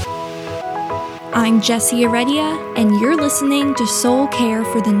I'm Jessie Heredia, and you're listening to Soul Care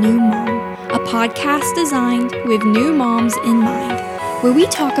for the New Mom, a podcast designed with new moms in mind, where we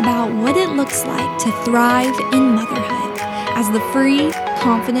talk about what it looks like to thrive in motherhood as the free,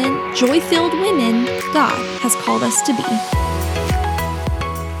 confident, joy-filled women God has called us to be.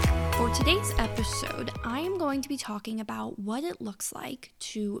 For today's episode, I am going to be talking about what it looks like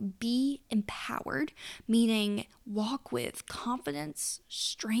to be empowered, meaning walk with confidence,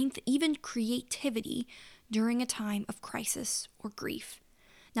 strength, even creativity during a time of crisis or grief.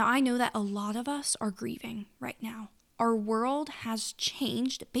 Now, I know that a lot of us are grieving right now. Our world has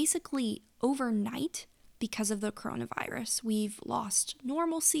changed basically overnight because of the coronavirus. We've lost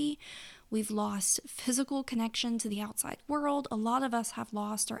normalcy. We've lost physical connection to the outside world. A lot of us have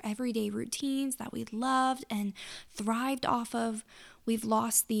lost our everyday routines that we loved and thrived off of. We've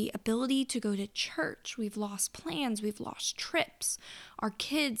lost the ability to go to church. We've lost plans. We've lost trips. Our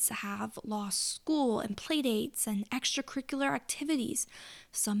kids have lost school and play dates and extracurricular activities.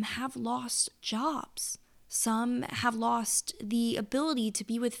 Some have lost jobs. Some have lost the ability to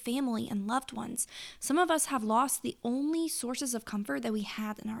be with family and loved ones. Some of us have lost the only sources of comfort that we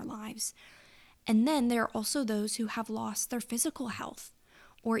had in our lives. And then there are also those who have lost their physical health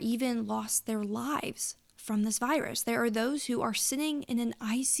or even lost their lives from this virus. There are those who are sitting in an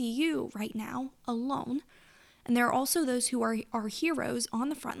ICU right now alone. And there are also those who are our heroes on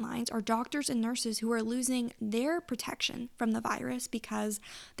the front lines, our doctors and nurses who are losing their protection from the virus because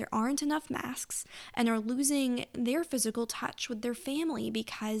there aren't enough masks, and are losing their physical touch with their family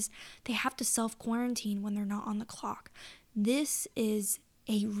because they have to self-quarantine when they're not on the clock. This is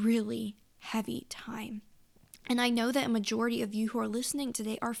a really heavy time. And I know that a majority of you who are listening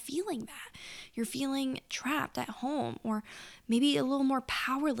today are feeling that. You're feeling trapped at home, or maybe a little more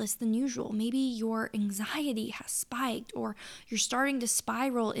powerless than usual. Maybe your anxiety has spiked, or you're starting to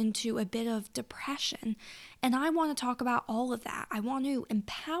spiral into a bit of depression. And I want to talk about all of that. I want to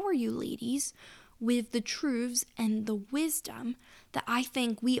empower you ladies with the truths and the wisdom that I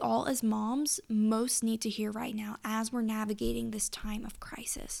think we all as moms most need to hear right now as we're navigating this time of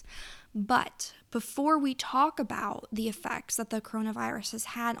crisis. But before we talk about the effects that the coronavirus has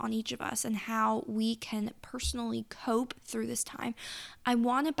had on each of us and how we can personally cope through this time, I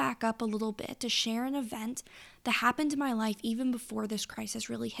want to back up a little bit to share an event that happened in my life even before this crisis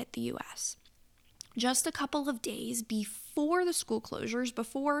really hit the US. Just a couple of days before the school closures,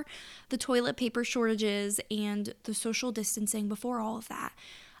 before the toilet paper shortages and the social distancing, before all of that,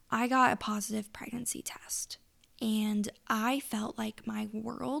 I got a positive pregnancy test. And I felt like my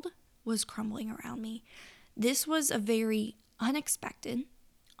world was crumbling around me. This was a very unexpected,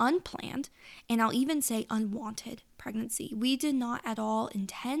 unplanned, and I'll even say unwanted pregnancy. We did not at all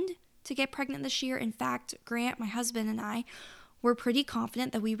intend to get pregnant this year. In fact, Grant, my husband, and I were pretty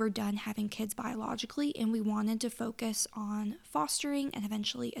confident that we were done having kids biologically, and we wanted to focus on fostering and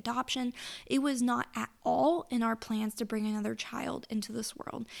eventually adoption. It was not at all in our plans to bring another child into this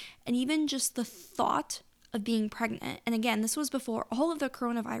world. And even just the thought of being pregnant, and again, this was before all of the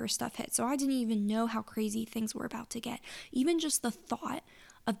coronavirus stuff hit, so I didn't even know how crazy things were about to get. Even just the thought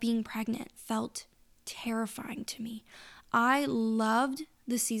of being pregnant felt terrifying to me. I loved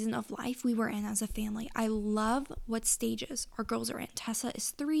the season of life we were in as a family. I love what stages our girls are in. Tessa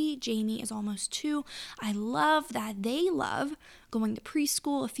is 3, Jamie is almost 2. I love that they love going to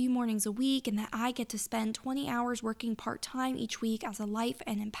preschool a few mornings a week, and that I get to spend 20 hours working part-time each week as a life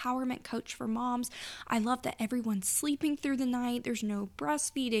and empowerment coach for moms. I love that everyone's sleeping through the night. There's no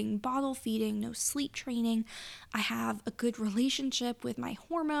breastfeeding, bottle feeding, no sleep training. I have a good relationship with my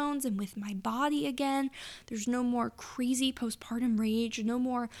hormones and with my body again. There's no more crazy postpartum rage, no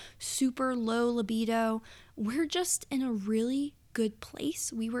more super low libido. We're just in a really good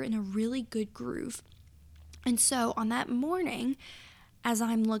place. We were in a really good groove. And so on that morning, as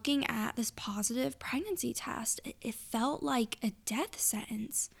I'm looking at this positive pregnancy test, it felt like a death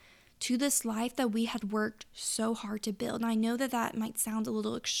sentence to this life that we had worked so hard to build. And I know that that might sound a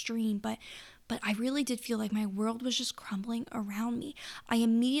little extreme, but I really did feel like my world was just crumbling around me. I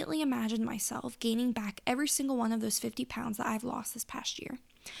immediately imagined myself gaining back every single one of those 50 pounds that I've lost this past year.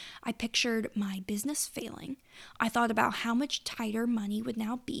 I pictured my business failing. I thought about how much tighter money would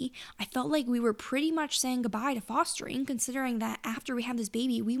now be. I felt like we were pretty much saying goodbye to fostering, considering that after we have this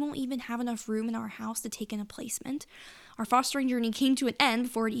baby, we won't even have enough room in our house to take in a placement. Our fostering journey came to an end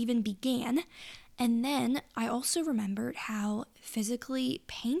before it even began. And then I also remembered how physically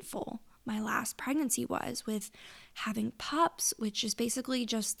painful my last pregnancy was, with having PUPS, which is basically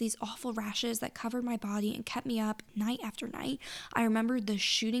just these awful rashes that covered my body and kept me up night after night. I remember the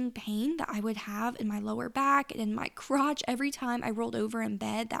shooting pain that I would have in my lower back and in my crotch every time I rolled over in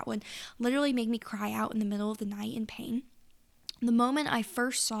bed. That would literally make me cry out in the middle of the night in pain. The moment I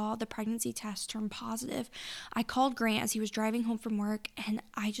first saw the pregnancy test turn positive, I called Grant as he was driving home from work, and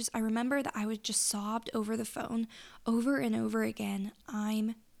I remember that I was just sobbed over the phone over and over again.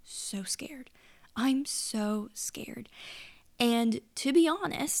 I'm so scared. I'm so scared. And to be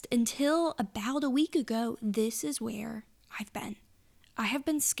honest, until about a week ago, this is where I've been. I have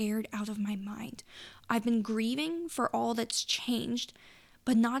been scared out of my mind. I've been grieving for all that's changed,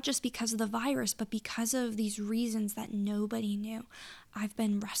 but not just because of the virus, but because of these reasons that nobody knew. I've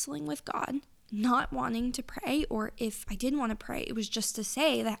been wrestling with God, not wanting to pray, or if I did want to pray, it was just to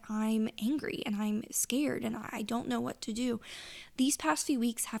say that I'm angry and I'm scared and I don't know what to do. These past few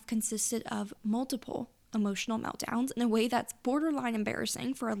weeks have consisted of multiple emotional meltdowns in a way that's borderline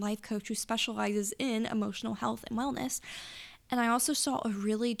embarrassing for a life coach who specializes in emotional health and wellness. And I also saw a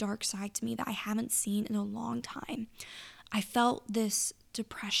really dark side to me that I haven't seen in a long time. I felt this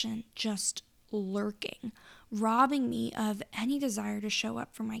depression just lurking, robbing me of any desire to show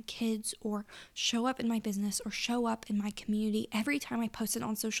up for my kids or show up in my business or show up in my community. Every time I posted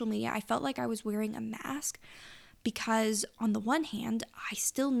on social media, I felt like I was wearing a mask because on the one hand, I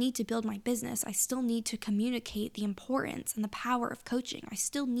still need to build my business. I still need to communicate the importance and the power of coaching. I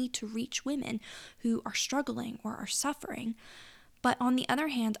still need to reach women who are struggling or are suffering. But on the other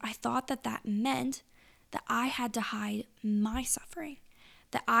hand, I thought that meant that I had to hide my suffering,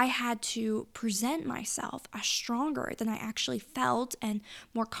 that I had to present myself as stronger than I actually felt and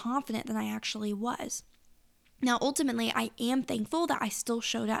more confident than I actually was. Now, ultimately, I am thankful that I still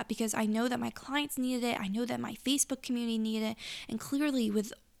showed up because I know that my clients needed it. I know that my Facebook community needed it. And clearly,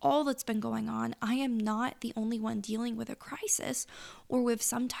 with all that's been going on, I am not the only one dealing with a crisis or with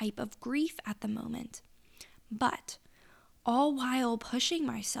some type of grief at the moment. But all while pushing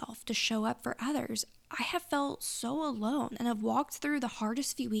myself to show up for others, I have felt so alone and have walked through the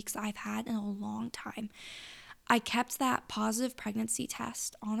hardest few weeks I've had in a long time. I kept that positive pregnancy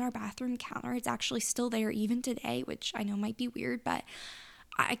test on our bathroom counter. It's actually still there even today, which I know might be weird, but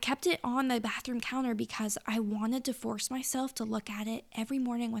I kept it on the bathroom counter because I wanted to force myself to look at it every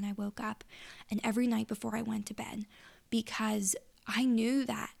morning when I woke up and every night before I went to bed, because I knew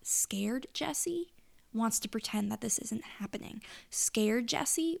that scared Jessie wants to pretend that this isn't happening. Scared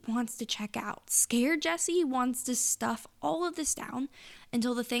Jessie wants to check out. Scared Jessie wants to stuff all of this down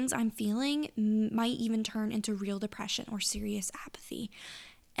until the things I'm feeling might even turn into real depression or serious apathy.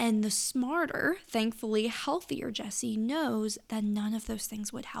 And the smarter, thankfully healthier Jessie knows that none of those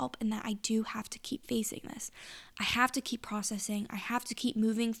things would help and that I do have to keep facing this. I have to keep processing. I have to keep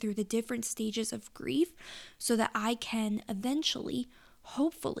moving through the different stages of grief so that I can eventually,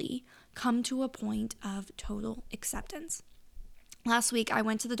 hopefully, come to a point of total acceptance. Last week, I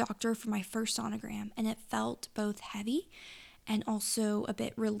went to the doctor for my first sonogram, and it felt both heavy and also a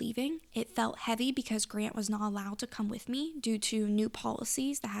bit relieving. It felt heavy because Grant was not allowed to come with me due to new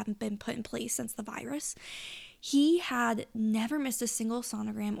policies that haven't been put in place since the virus. He had never missed a single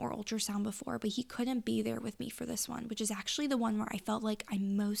sonogram or ultrasound before, but he couldn't be there with me for this one, which is actually the one where I felt like I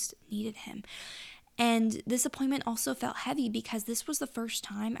most needed him. And this appointment also felt heavy because this was the first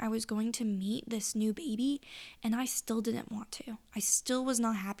time I was going to meet this new baby, and I still didn't want to. I still was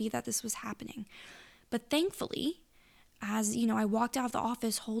not happy that this was happening. But thankfully, as I walked out of the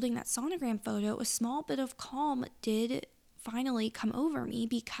office holding that sonogram photo, a small bit of calm did finally come over me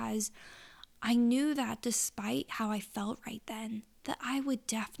because I knew that despite how I felt right then, that I would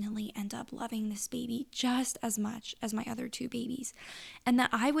definitely end up loving this baby just as much as my other two babies, and that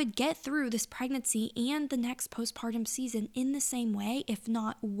I would get through this pregnancy and the next postpartum season in the same way, if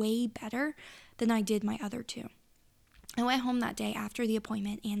not way better than I did my other two. I went home that day after the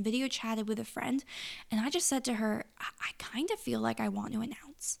appointment and video chatted with a friend, and I just said to her, I kind of feel like I want to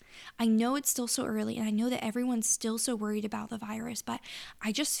announce. I know it's still so early, and I know that everyone's still so worried about the virus, but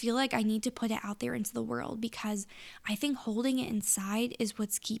I just feel like I need to put it out there into the world because I think holding it inside is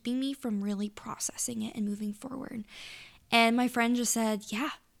what's keeping me from really processing it and moving forward. And my friend just said, yeah,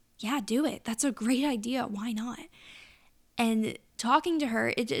 do it. That's a great idea. Why not? And talking to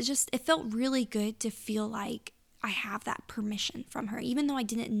her, it felt really good to feel like I have that permission from her, even though I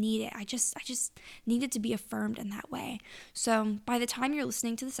didn't need it. I just needed to be affirmed in that way. So by the time you're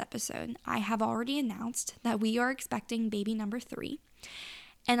listening to this episode, I have already announced that we are expecting baby number 3.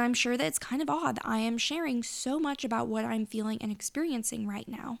 And I'm sure that it's kind of odd that I am sharing so much about what I'm feeling and experiencing right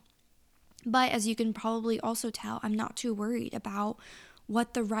now. But as you can probably also tell, I'm not too worried about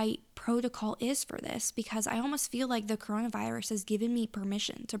what the right protocol is for this, because I almost feel like the coronavirus has given me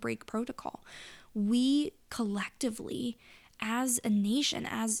permission to break protocol. We collectively, as a nation,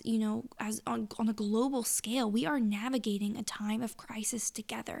 as on a global scale, we are navigating a time of crisis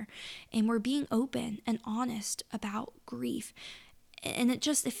together, and we're being open and honest about grief. And it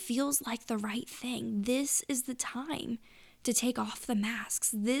feels like the right thing. This is the time to take off the masks.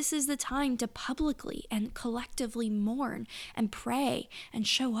 This is the time to publicly and collectively mourn and pray and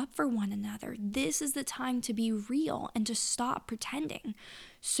show up for one another. This is the time to be real and to stop pretending.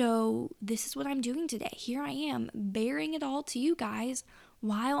 So this is what I'm doing today. Here I am, bearing it all to you guys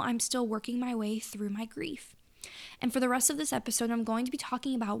while I'm still working my way through my grief. And for the rest of this episode, I'm going to be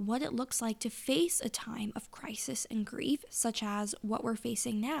talking about what it looks like to face a time of crisis and grief, such as what we're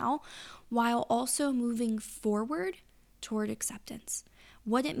facing now, while also moving forward toward acceptance.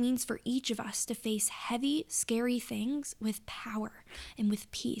 What it means for each of us to face heavy, scary things with power and with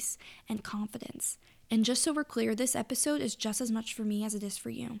peace and confidence. And just so we're clear, this episode is just as much for me as it is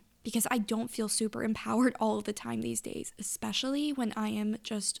for you, because I don't feel super empowered all of the time these days, especially when I am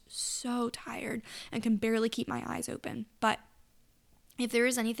just so tired and can barely keep my eyes open. But if there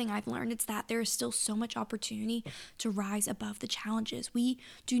is anything I've learned, it's that there is still so much opportunity to rise above the challenges. We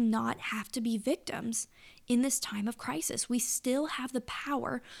do not have to be victims in this time of crisis. We still have the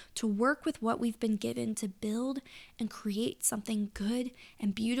power to work with what we've been given to build and create something good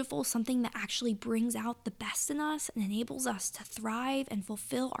and beautiful, something that actually brings out the best in us and enables us to thrive and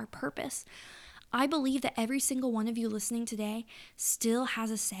fulfill our purpose. I believe that every single one of you listening today still has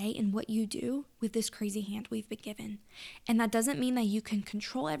a say in what you do with this crazy hand we've been given. And that doesn't mean that you can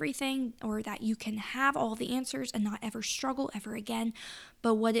control everything or that you can have all the answers and not ever struggle ever again.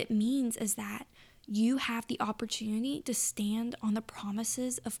 But what it means is that you have the opportunity to stand on the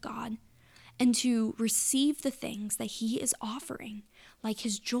promises of God and to receive the things that He is offering, like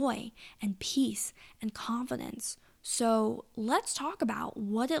His joy and peace and confidence. So let's talk about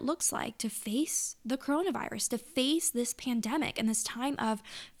what it looks like to face the coronavirus, to face this pandemic and this time of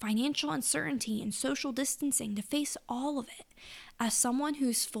financial uncertainty and social distancing, to face all of it as someone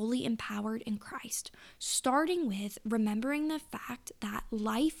who's fully empowered in Christ, starting with remembering the fact that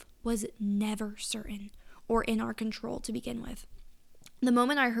life was never certain or in our control to begin with. The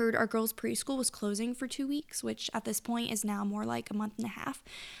moment I heard our girls' preschool was closing for 2 weeks, which at this point is now more like a month and a half,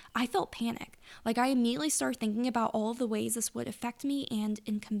 I felt panic. Like, I immediately started thinking about all of the ways this would affect me and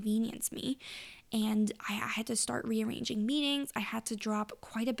inconvenience me. And I had to start rearranging meetings. I had to drop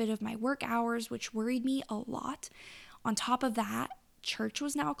quite a bit of my work hours, which worried me a lot. On top of that, church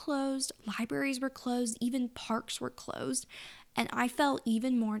was now closed, libraries were closed, even parks were closed, and I felt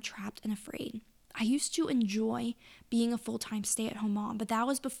even more trapped and afraid. I used to enjoy being a full-time stay-at-home mom, but that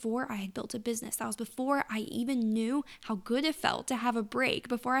was before I had built a business. That was before I even knew how good it felt to have a break,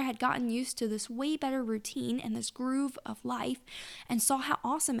 before I had gotten used to this way better routine and this groove of life and saw how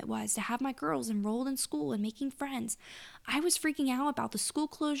awesome it was to have my girls enrolled in school and making friends. I was freaking out about the school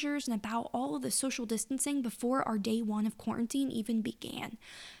closures and about all of the social distancing before our day one of quarantine even began,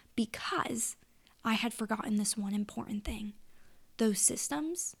 because I had forgotten this one important thing. Those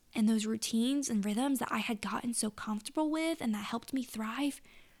systems and those routines and rhythms that I had gotten so comfortable with and that helped me thrive,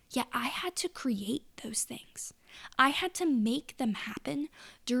 yet I had to create those things. I had to make them happen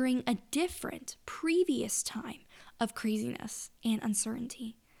during a different, previous time of craziness and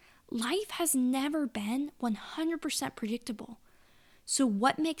uncertainty. Life has never been 100% predictable. So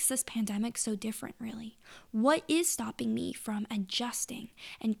what makes this pandemic so different, really? What is stopping me from adjusting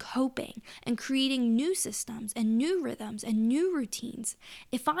and coping and creating new systems and new rhythms and new routines?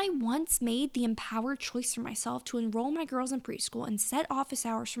 If I once made the empowered choice for myself to enroll my girls in preschool and set office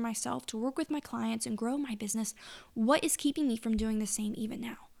hours for myself to work with my clients and grow my business, what is keeping me from doing the same even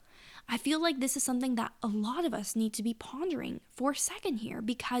now? I feel like this is something that a lot of us need to be pondering for a second here,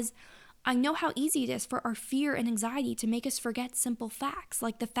 because I know how easy it is for our fear and anxiety to make us forget simple facts,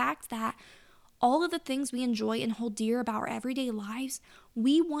 like the fact that all of the things we enjoy and hold dear about our everyday lives,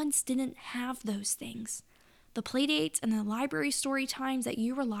 we once didn't have those things. The play dates and the library story times that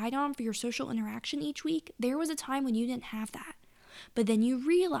you relied on for your social interaction each week, there was a time when you didn't have that. But then you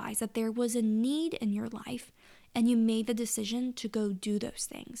realized that there was a need in your life, and you made the decision to go do those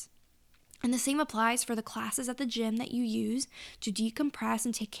things. And the same applies for the classes at the gym that you use to decompress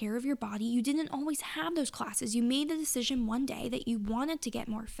and take care of your body. You didn't always have those classes. You made the decision one day that you wanted to get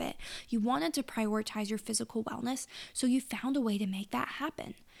more fit. You wanted to prioritize your physical wellness, so you found a way to make that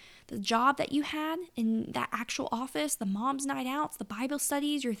happen. The job that you had in that actual office, the mom's night outs, the Bible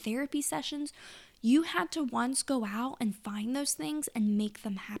studies, your therapy sessions, you had to once go out and find those things and make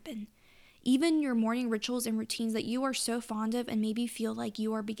them happen. Even your morning rituals and routines that you are so fond of and maybe feel like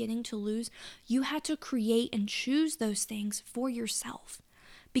you are beginning to lose, you had to create and choose those things for yourself.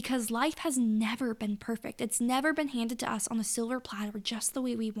 Because life has never been perfect. It's never been handed to us on a silver platter just the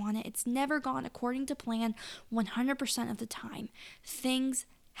way we want it. It's never gone according to plan 100% of the time. Things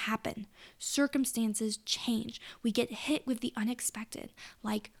happen. Circumstances change. We get hit with the unexpected,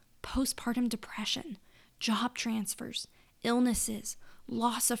 like postpartum depression, job transfers, illnesses,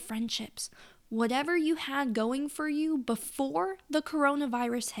 loss of friendships. Whatever you had going for you before the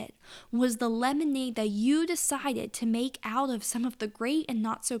coronavirus hit was the lemonade that you decided to make out of some of the great and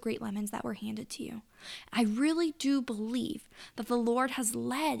not so great lemons that were handed to you. I really do believe that the Lord has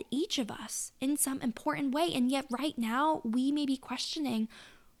led each of us in some important way, and yet right now we may be questioning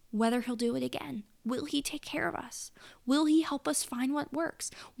whether He'll do it again. Will He take care of us? Will He help us find what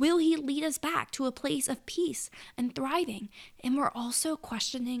works? Will He lead us back to a place of peace and thriving? And we're also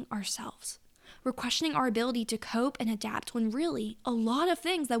questioning ourselves. We're questioning our ability to cope and adapt when really a lot of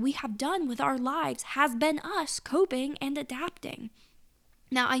things that we have done with our lives has been us coping and adapting.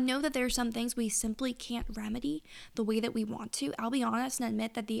 Now, I know that there are some things we simply can't remedy the way that we want to. I'll be honest and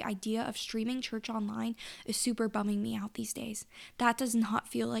admit that the idea of streaming church online is super bumming me out these days. That does not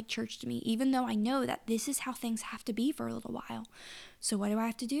feel like church to me, even though I know that this is how things have to be for a little while. So what do I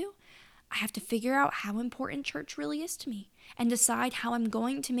have to do? I have to figure out how important church really is to me and decide how I'm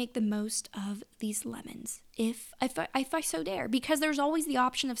going to make the most of these lemons, if I so dare, because there's always the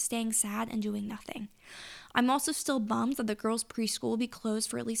option of staying sad and doing nothing. I'm also still bummed that the girls' preschool will be closed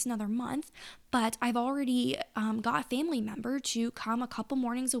for at least another month, but I've already got a family member to come a couple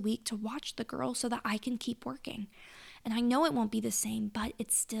mornings a week to watch the girls so that I can keep working. And I know it won't be the same, but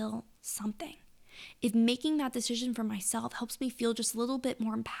it's still something. If making that decision for myself helps me feel just a little bit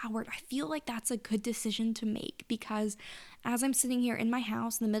more empowered, I feel like that's a good decision to make, because as I'm sitting here in my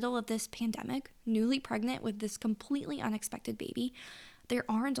house in the middle of this pandemic, newly pregnant with this completely unexpected baby, there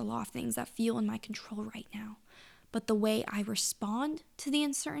aren't a lot of things that feel in my control right now. But the way I respond to the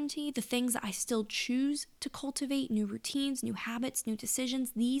uncertainty, the things that I still choose to cultivate, new routines, new habits, new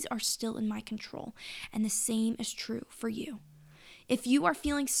decisions, these are still in my control. And the same is true for you. If you are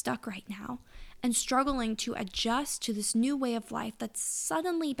feeling stuck right now and struggling to adjust to this new way of life that's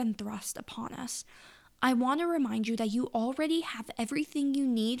suddenly been thrust upon us, I want to remind you that you already have everything you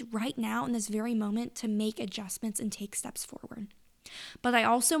need right now in this very moment to make adjustments and take steps forward. But I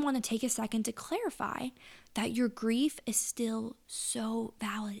also want to take a second to clarify that your grief is still so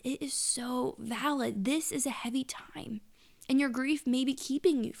valid. It is so valid. This is a heavy time. And your grief may be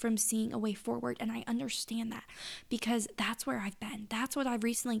keeping you from seeing a way forward. And I understand that, because that's where I've been. That's what I've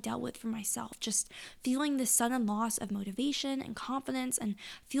recently dealt with for myself. Just feeling this sudden loss of motivation and confidence and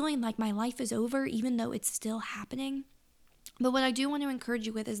feeling like my life is over, even though it's still happening. But what I do want to encourage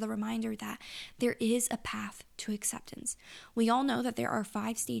you with is the reminder that there is a path to acceptance. We all know that there are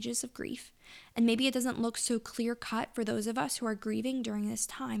 5 stages of grief, and maybe it doesn't look so clear-cut for those of us who are grieving during this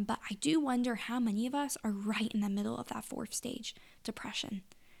time, but I do wonder how many of us are right in the middle of that 4th stage, depression.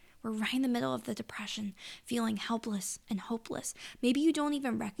 We're right in the middle of the depression, feeling helpless and hopeless. Maybe you don't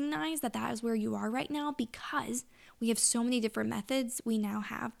even recognize that that is where you are right now, because we have so many different methods we now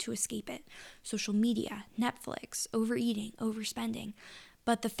have to escape it. Social media, Netflix, overeating, overspending.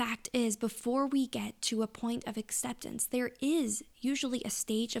 But the fact is, before we get to a point of acceptance, there is usually a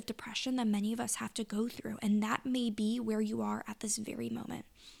stage of depression that many of us have to go through, and that may be where you are at this very moment.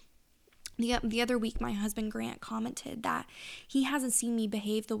 The other week, my husband Grant commented that he hasn't seen me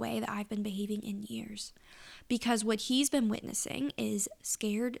behave the way that I've been behaving in years, because what he's been witnessing is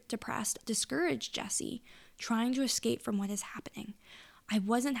scared, depressed, discouraged Jessie trying to escape from what is happening. I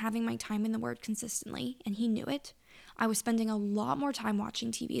wasn't having my time in the Word consistently, and he knew it. I was spending a lot more time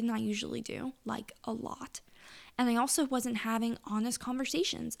watching TV than I usually do, like a lot. And I also wasn't having honest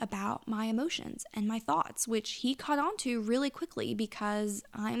conversations about my emotions and my thoughts, which he caught on to really quickly, because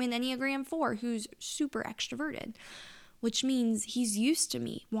I'm an Enneagram 4 who's super extroverted, which means he's used to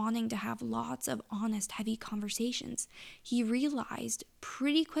me wanting to have lots of honest, heavy conversations. He realized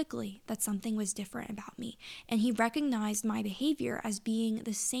pretty quickly that something was different about me, and he recognized my behavior as being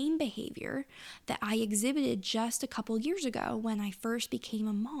the same behavior that I exhibited just a couple years ago when I first became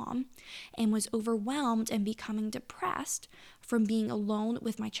a mom and was overwhelmed and becoming depressed from being alone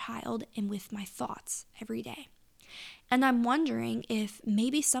with my child and with my thoughts every day. And I'm wondering if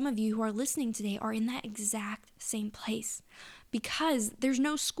maybe some of you who are listening today are in that exact same place, because there's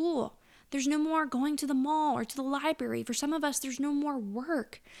no school. There's no more going to the mall or to the library. For some of us, there's no more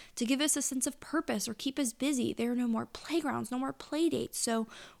work to give us a sense of purpose or keep us busy. There are no more playgrounds, no more play dates. So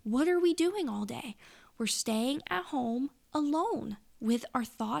what are we doing all day? We're staying at home alone with our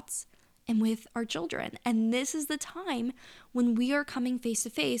thoughts and with our children. And this is the time when we are coming face to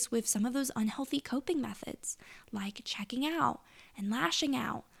face with some of those unhealthy coping methods, like checking out and lashing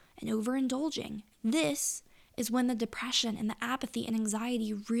out and overindulging. This is when the depression and the apathy and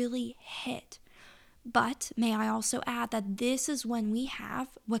anxiety really hit. But may I also add that this is when we have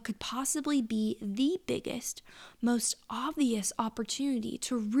what could possibly be the biggest, most obvious opportunity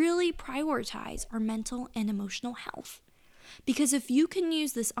to really prioritize our mental and emotional health. Because if you can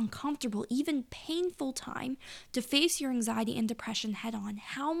use this uncomfortable, even painful time to face your anxiety and depression head on,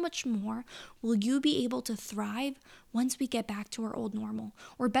 how much more will you be able to thrive once we get back to our old normal?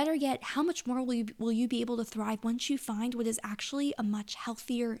 Or better yet, how much more will you be able to thrive once you find what is actually a much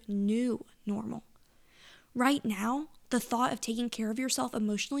healthier new normal? Right now, the thought of taking care of yourself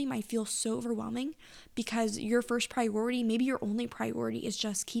emotionally might feel so overwhelming because your first priority, maybe your only priority, is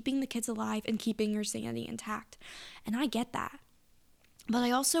just keeping the kids alive and keeping your sanity intact. And I get that. But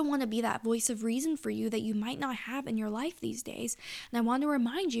I also want to be that voice of reason for you that you might not have in your life these days. And I want to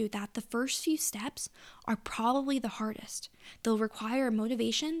remind you that the first few steps are probably the hardest. They'll require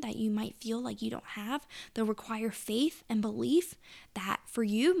motivation that you might feel like you don't have. They'll require faith and belief that for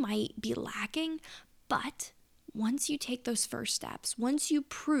you might be lacking. But once you take those first steps, once you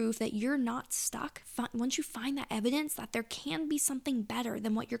prove that you're not stuck, once you find that evidence that there can be something better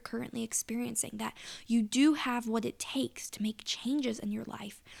than what you're currently experiencing, that you do have what it takes to make changes in your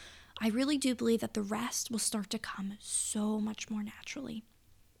life, I really do believe that the rest will start to come so much more naturally.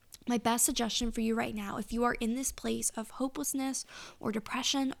 My best suggestion for you right now, if you are in this place of hopelessness or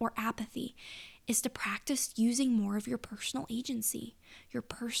depression or apathy, is to practice using more of your personal agency. Your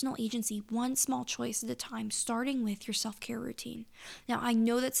personal agency, one small choice at a time, starting with your self-care routine. Now, I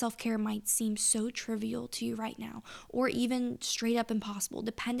know that self-care might seem so trivial to you right now, or even straight up impossible,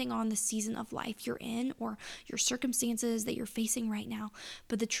 depending on the season of life you're in or your circumstances that you're facing right now.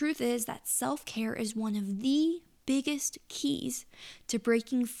 But the truth is that self-care is one of the biggest keys to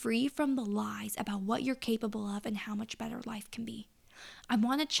breaking free from the lies about what you're capable of and how much better life can be. I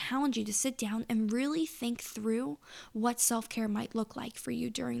want to challenge you to sit down and really think through what self-care might look like for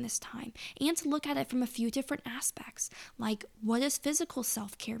you during this time, and to look at it from a few different aspects, like what does physical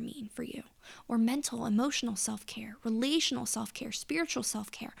self-care mean for you? Or mental, emotional self-care, relational self-care, spiritual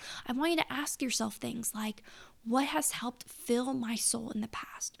self-care. I want you to ask yourself things like, what has helped fill my soul in the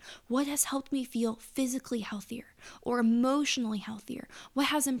past? What has helped me feel physically healthier or emotionally healthier? What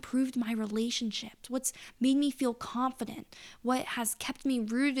has improved my relationships? What's made me feel confident? What has kept me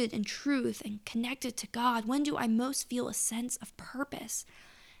rooted in truth and connected to God? When do I most feel a sense of purpose?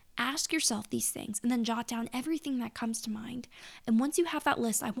 Ask yourself these things and then jot down everything that comes to mind. And once you have that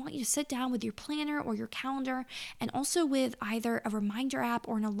list, I want you to sit down with your planner or your calendar, and also with either a reminder app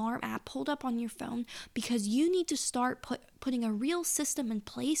or an alarm app pulled up on your phone, because you need to start putting a real system in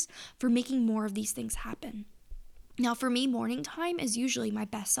place for making more of these things happen. Now, for me, morning time is usually my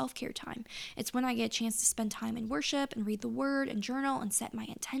best self-care time. It's when I get a chance to spend time in worship and read the word and journal and set my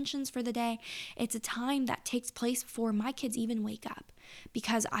intentions for the day. It's a time that takes place before my kids even wake up,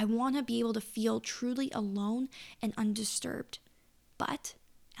 because I want to be able to feel truly alone and undisturbed. But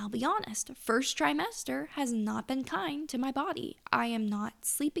I'll be honest, first trimester has not been kind to my body. I am not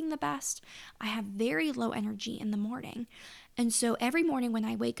sleeping the best. I have very low energy in the morning. And so every morning when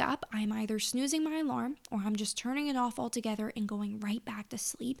I wake up, I'm either snoozing my alarm or I'm just turning it off altogether and going right back to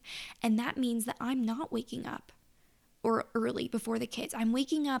sleep. And that means that I'm not waking up or early before the kids. I'm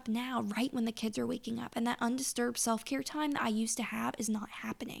waking up now right when the kids are waking up. And that undisturbed self-care time that I used to have is not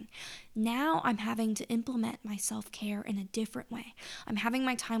happening. Now I'm having to implement my self-care in a different way. I'm having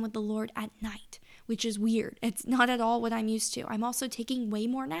my time with the Lord at night, which is weird. It's not at all what I'm used to. I'm also taking way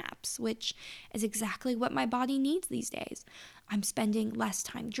more naps, which is exactly what my body needs these days. I'm spending less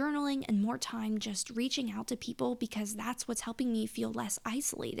time journaling and more time just reaching out to people, because that's what's helping me feel less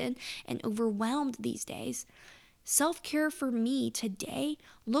isolated and overwhelmed these days. Self-care for me today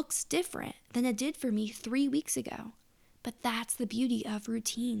looks different than it did for me 3 weeks ago. But that's the beauty of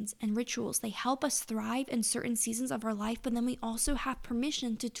routines and rituals. They help us thrive in certain seasons of our life, but then we also have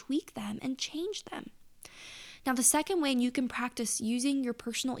permission to tweak them and change them. Now, the second way you can practice using your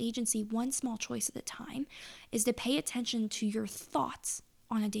personal agency one small choice at a time is to pay attention to your thoughts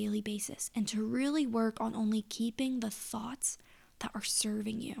on a daily basis, and to really work on only keeping the thoughts that are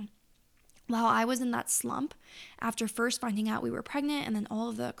serving you. While I was in that slump, after first finding out we were pregnant and then all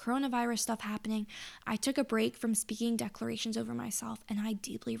of the coronavirus stuff happening, I took a break from speaking declarations over myself, and I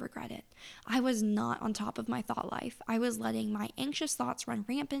deeply regret it. I was not on top of my thought life. I was letting my anxious thoughts run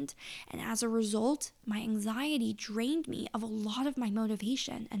rampant, and as a result, my anxiety drained me of a lot of my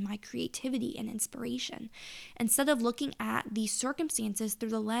motivation and my creativity and inspiration. Instead of looking at these circumstances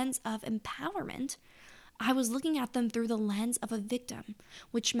through the lens of empowerment, I was looking at them through the lens of a victim,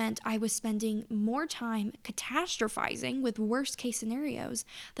 which meant I was spending more time catastrophizing with worst case scenarios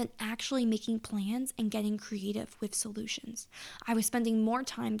than actually making plans and getting creative with solutions. I was spending more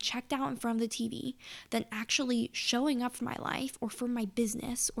time checked out in front of the TV than actually showing up for my life or for my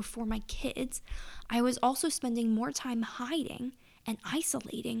business or for my kids. I was also spending more time hiding and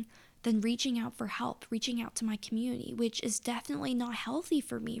isolating than reaching out for help, reaching out to my community, which is definitely not healthy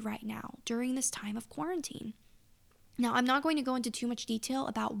for me right now during this time of quarantine. Now, I'm not going to go into too much detail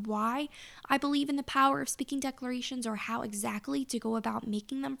about why I believe in the power of speaking declarations or how exactly to go about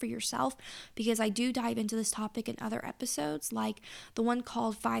making them for yourself, because I do dive into this topic in other episodes, like the one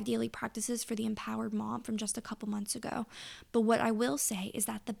called 5 Daily Practices for the Empowered Mom from just a couple months ago. But what I will say is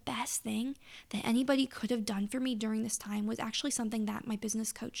that the best thing that anybody could have done for me during this time was actually something that my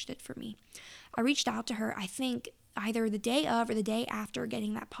business coach did for me. I reached out to her, I think, either the day of or the day after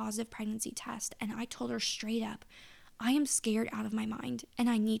getting that positive pregnancy test, and I told her straight up, I am scared out of my mind, and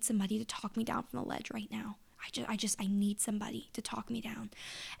I need somebody to talk me down from the ledge right now. I need somebody to talk me down.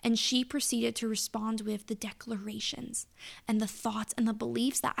 And she proceeded to respond with the declarations and the thoughts and the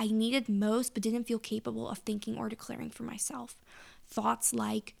beliefs that I needed most but didn't feel capable of thinking or declaring for myself. Thoughts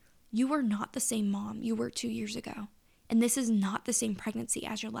like, you are not the same mom you were 2 years ago, and this is not the same pregnancy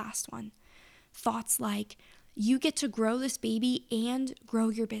as your last one. Thoughts like, you get to grow this baby and grow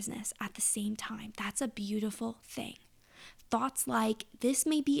your business at the same time. That's a beautiful thing. Thoughts like, this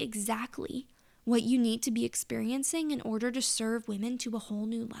may be exactly what you need to be experiencing in order to serve women to a whole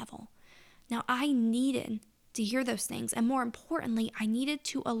new level. Now, I needed to hear those things, and more importantly, I needed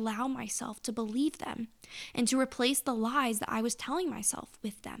to allow myself to believe them and to replace the lies that I was telling myself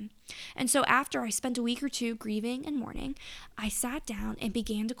with them. And so after I spent a week or two grieving and mourning, I sat down and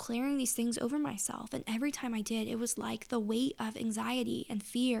began declaring these things over myself. And every time I did, it was like the weight of anxiety and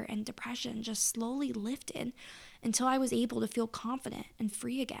fear and depression just slowly lifted until I was able to feel confident and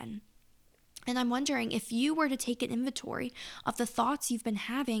free again. And I'm wondering, if you were to take an inventory of the thoughts you've been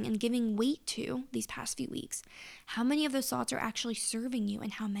having and giving weight to these past few weeks, how many of those thoughts are actually serving you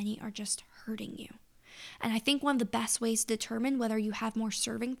and how many are just hurting you? And I think one of the best ways to determine whether you have more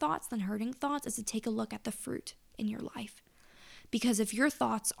serving thoughts than hurting thoughts is to take a look at the fruit in your life. Because if your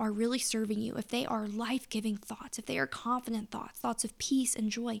thoughts are really serving you, if they are life-giving thoughts, if they are confident thoughts, thoughts of peace and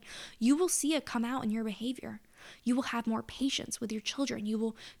joy, you will see it come out in your behavior. You will have more patience with your children. You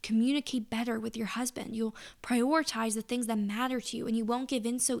will communicate better with your husband. You'll prioritize the things that matter to you, and you won't give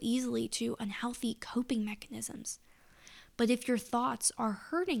in so easily to unhealthy coping mechanisms. But if your thoughts are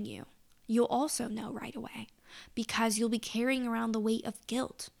hurting you, you'll also know right away, because you'll be carrying around the weight of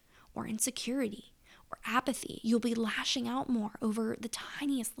guilt or insecurity or apathy. You'll be lashing out more over the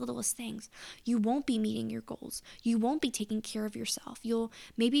tiniest, littlest things. You won't be meeting your goals. You won't be taking care of yourself. You'll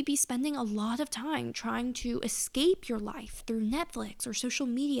maybe be spending a lot of time trying to escape your life through Netflix or social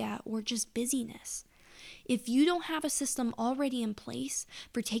media or just busyness. If you don't have a system already in place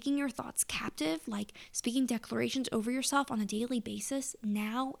for taking your thoughts captive, like speaking declarations over yourself on a daily basis,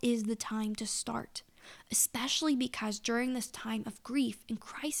 now is the time to start. Especially because during this time of grief and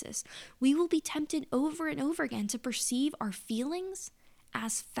crisis, we will be tempted over and over again to perceive our feelings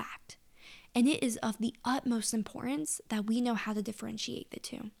as fact. And it is of the utmost importance that we know how to differentiate the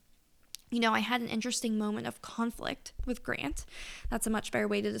two. You know, I had an interesting moment of conflict with Grant. That's a much better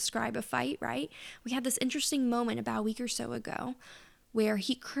way to describe a fight, right? We had this interesting moment about a week or so ago where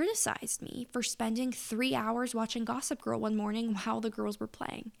he criticized me for spending 3 hours watching Gossip Girl one morning while the girls were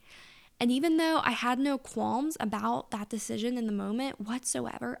playing. And even though I had no qualms about that decision in the moment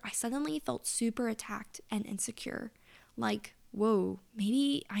whatsoever, I suddenly felt super attacked and insecure. Like, whoa,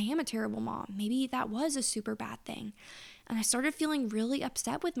 maybe I am a terrible mom. Maybe that was a super bad thing. And I started feeling really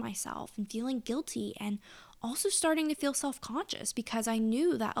upset with myself and feeling guilty, and also starting to feel self-conscious because I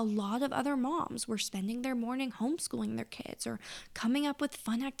knew that a lot of other moms were spending their morning homeschooling their kids or coming up with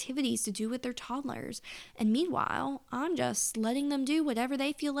fun activities to do with their toddlers. And meanwhile, I'm just letting them do whatever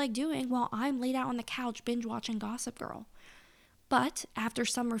they feel like doing while I'm laid out on the couch binge watching Gossip Girl. But after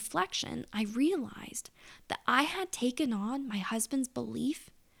some reflection, I realized that I had taken on my husband's belief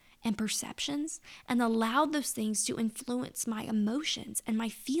and perceptions and allowed those things to influence my emotions and my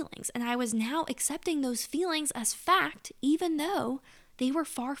feelings. And I was now accepting those feelings as fact, even though they were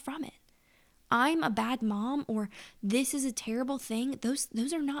far from it. I'm a bad mom or this is a terrible thing,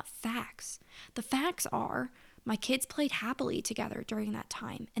 those are not facts. The facts are my kids played happily together during that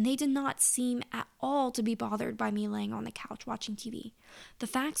time, and they did not seem at all to be bothered by me laying on the couch watching TV. The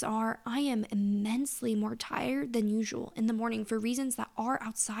facts are I am immensely more tired than usual in the morning for reasons that are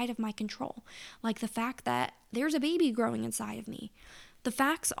outside of my control, like the fact that there's a baby growing inside of me. The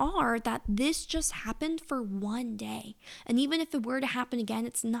facts are that this just happened for one day. And even if it were to happen again,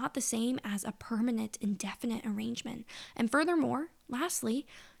 it's not the same as a permanent, indefinite arrangement. And furthermore, lastly,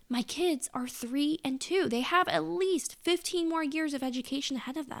 my kids are 3 and 2. They have at least 15 more years of education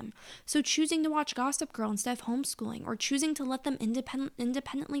ahead of them. So choosing to watch Gossip Girl instead of homeschooling, or choosing to let them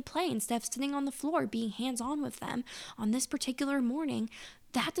independently play instead of sitting on the floor being hands-on with them on this particular morning,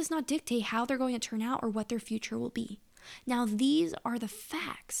 that does not dictate how they're going to turn out or what their future will be. Now, these are the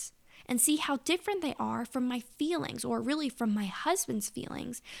facts. And see how different they are from my feelings, or really from my husband's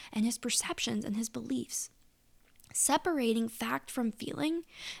feelings and his perceptions and his beliefs. Separating fact from feeling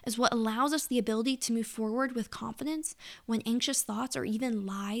is what allows us the ability to move forward with confidence when anxious thoughts or even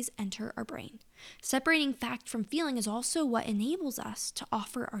lies enter our brain. Separating fact from feeling is also what enables us to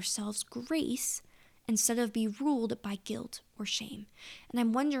offer ourselves grace instead of be ruled by guilt or shame. And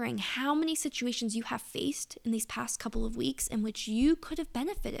I'm wondering how many situations you have faced in these past couple of weeks in which you could have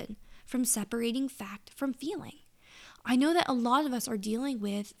benefited from separating fact from feeling. I know that a lot of us are dealing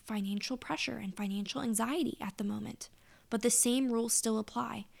with financial pressure and financial anxiety at the moment, but the same rules still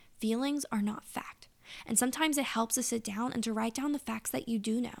apply. Feelings are not fact. And sometimes it helps to sit down and to write down the facts that you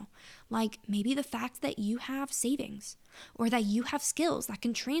do know, like maybe the fact that you have savings, or that you have skills that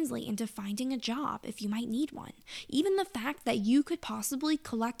can translate into finding a job if you might need one. Even the fact that you could possibly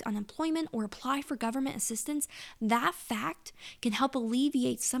collect unemployment or apply for government assistance, that fact can help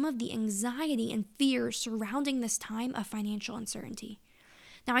alleviate some of the anxiety and fear surrounding this time of financial uncertainty.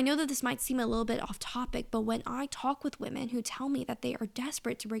 Now, I know that this might seem a little bit off topic, but when I talk with women who tell me that they are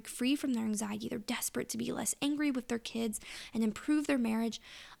desperate to break free from their anxiety, they're desperate to be less angry with their kids and improve their marriage,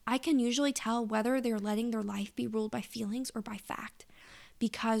 I can usually tell whether they're letting their life be ruled by feelings or by fact,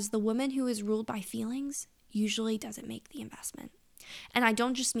 because the woman who is ruled by feelings usually doesn't make the investment. And I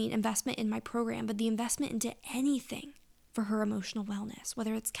don't just mean investment in my program, but the investment into anything for her emotional wellness,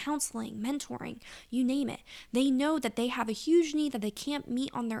 whether it's counseling, mentoring, you name it. They know that they have a huge need that they can't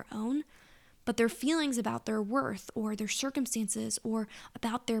meet on their own, but their feelings about their worth or their circumstances or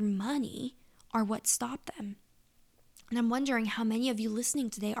about their money are what stop them. And I'm wondering how many of you listening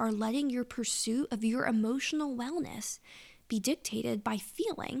today are letting your pursuit of your emotional wellness be dictated by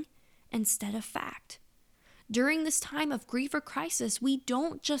feeling instead of fact. During this time of grief or crisis, we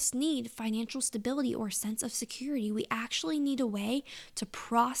don't just need financial stability or sense of security. We actually need a way to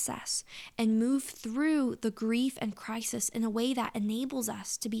process and move through the grief and crisis in a way that enables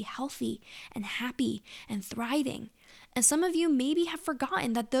us to be healthy and happy and thriving. And some of you maybe have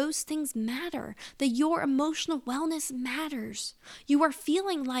forgotten that those things matter, that your emotional wellness matters. You are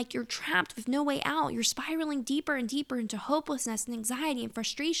feeling like you're trapped with no way out. You're spiraling deeper and deeper into hopelessness and anxiety and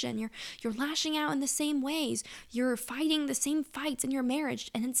frustration. You're lashing out in the same ways. You're fighting the same fights in your marriage.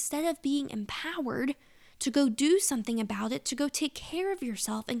 And instead of being empowered to go do something about it, to go take care of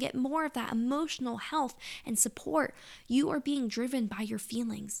yourself and get more of that emotional health and support, you are being driven by your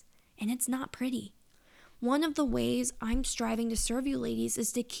feelings. And it's not pretty. One of the ways I'm striving to serve you ladies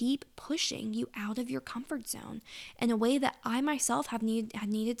is to keep pushing you out of your comfort zone in a way that I myself had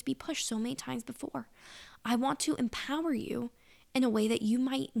needed to be pushed so many times before. I want to empower you in a way that you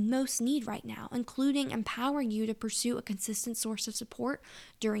might most need right now, including empowering you to pursue a consistent source of support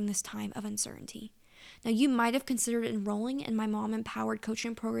during this time of uncertainty. Now, you might have considered enrolling in my Mom Empowered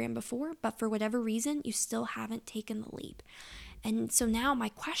coaching program before, but for whatever reason, you still haven't taken the leap. And so now my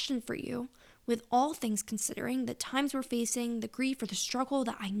question for you, with all things considering, the times we're facing, the grief or the struggle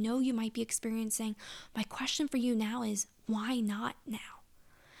that I know you might be experiencing, my question for you now is, why not now?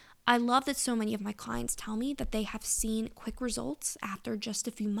 I love that so many of my clients tell me that they have seen quick results after just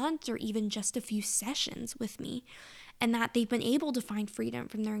a few months or even just a few sessions with me, and that they've been able to find freedom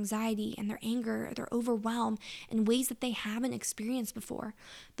from their anxiety and their anger, their overwhelm in ways that they haven't experienced before.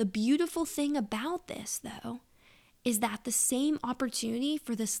 The beautiful thing about this, though, is that the same opportunity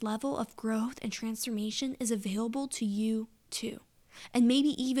for this level of growth and transformation is available to you too. And maybe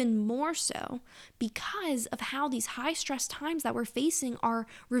even more so because of how these high stress times that we're facing are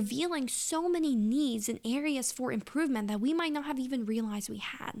revealing so many needs and areas for improvement that we might not have even realized we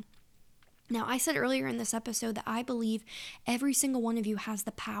had. Now, I said earlier in this episode that I believe every single one of you has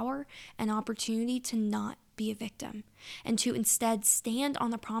the power and opportunity to not be a victim and to instead stand on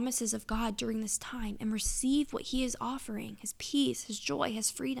the promises of God during this time and receive what He is offering, His peace, His joy, His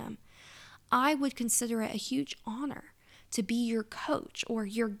freedom. I would consider it a huge honor to be your coach or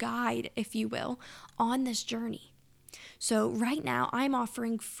your guide, if you will, on this journey. So right now, I'm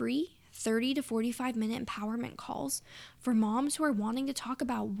offering free 30 to 45 minute empowerment calls for moms who are wanting to talk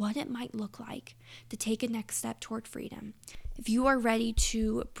about what it might look like to take a next step toward freedom. If you are ready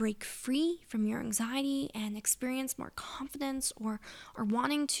to break free from your anxiety and experience more confidence, or are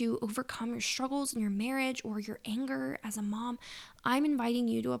wanting to overcome your struggles in your marriage or your anger as a mom, I'm inviting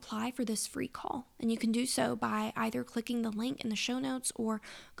you to apply for this free call. And you can do so by either clicking the link in the show notes or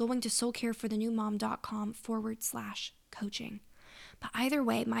going to soulcareforthenewmom.com/coaching. But either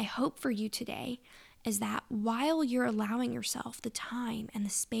way, my hope for you today is that while you're allowing yourself the time and the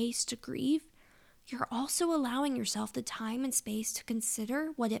space to grieve, you're also allowing yourself the time and space to consider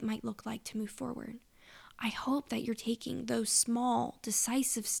what it might look like to move forward. I hope that you're taking those small,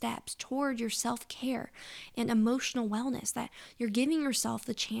 decisive steps toward your self-care and emotional wellness, that you're giving yourself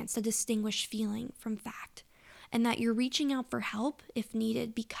the chance to distinguish feeling from fact, and that you're reaching out for help if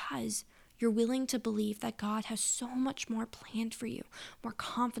needed because you're willing to believe that God has so much more planned for you, more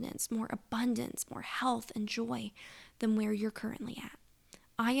confidence, more abundance, more health and joy than where you're currently at.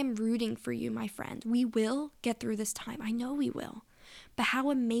 I am rooting for you, my friend. We will get through this time. I know we will. But how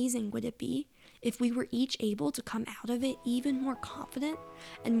amazing would it be if we were each able to come out of it even more confident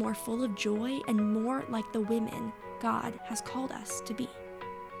and more full of joy and more like the women God has called us to be?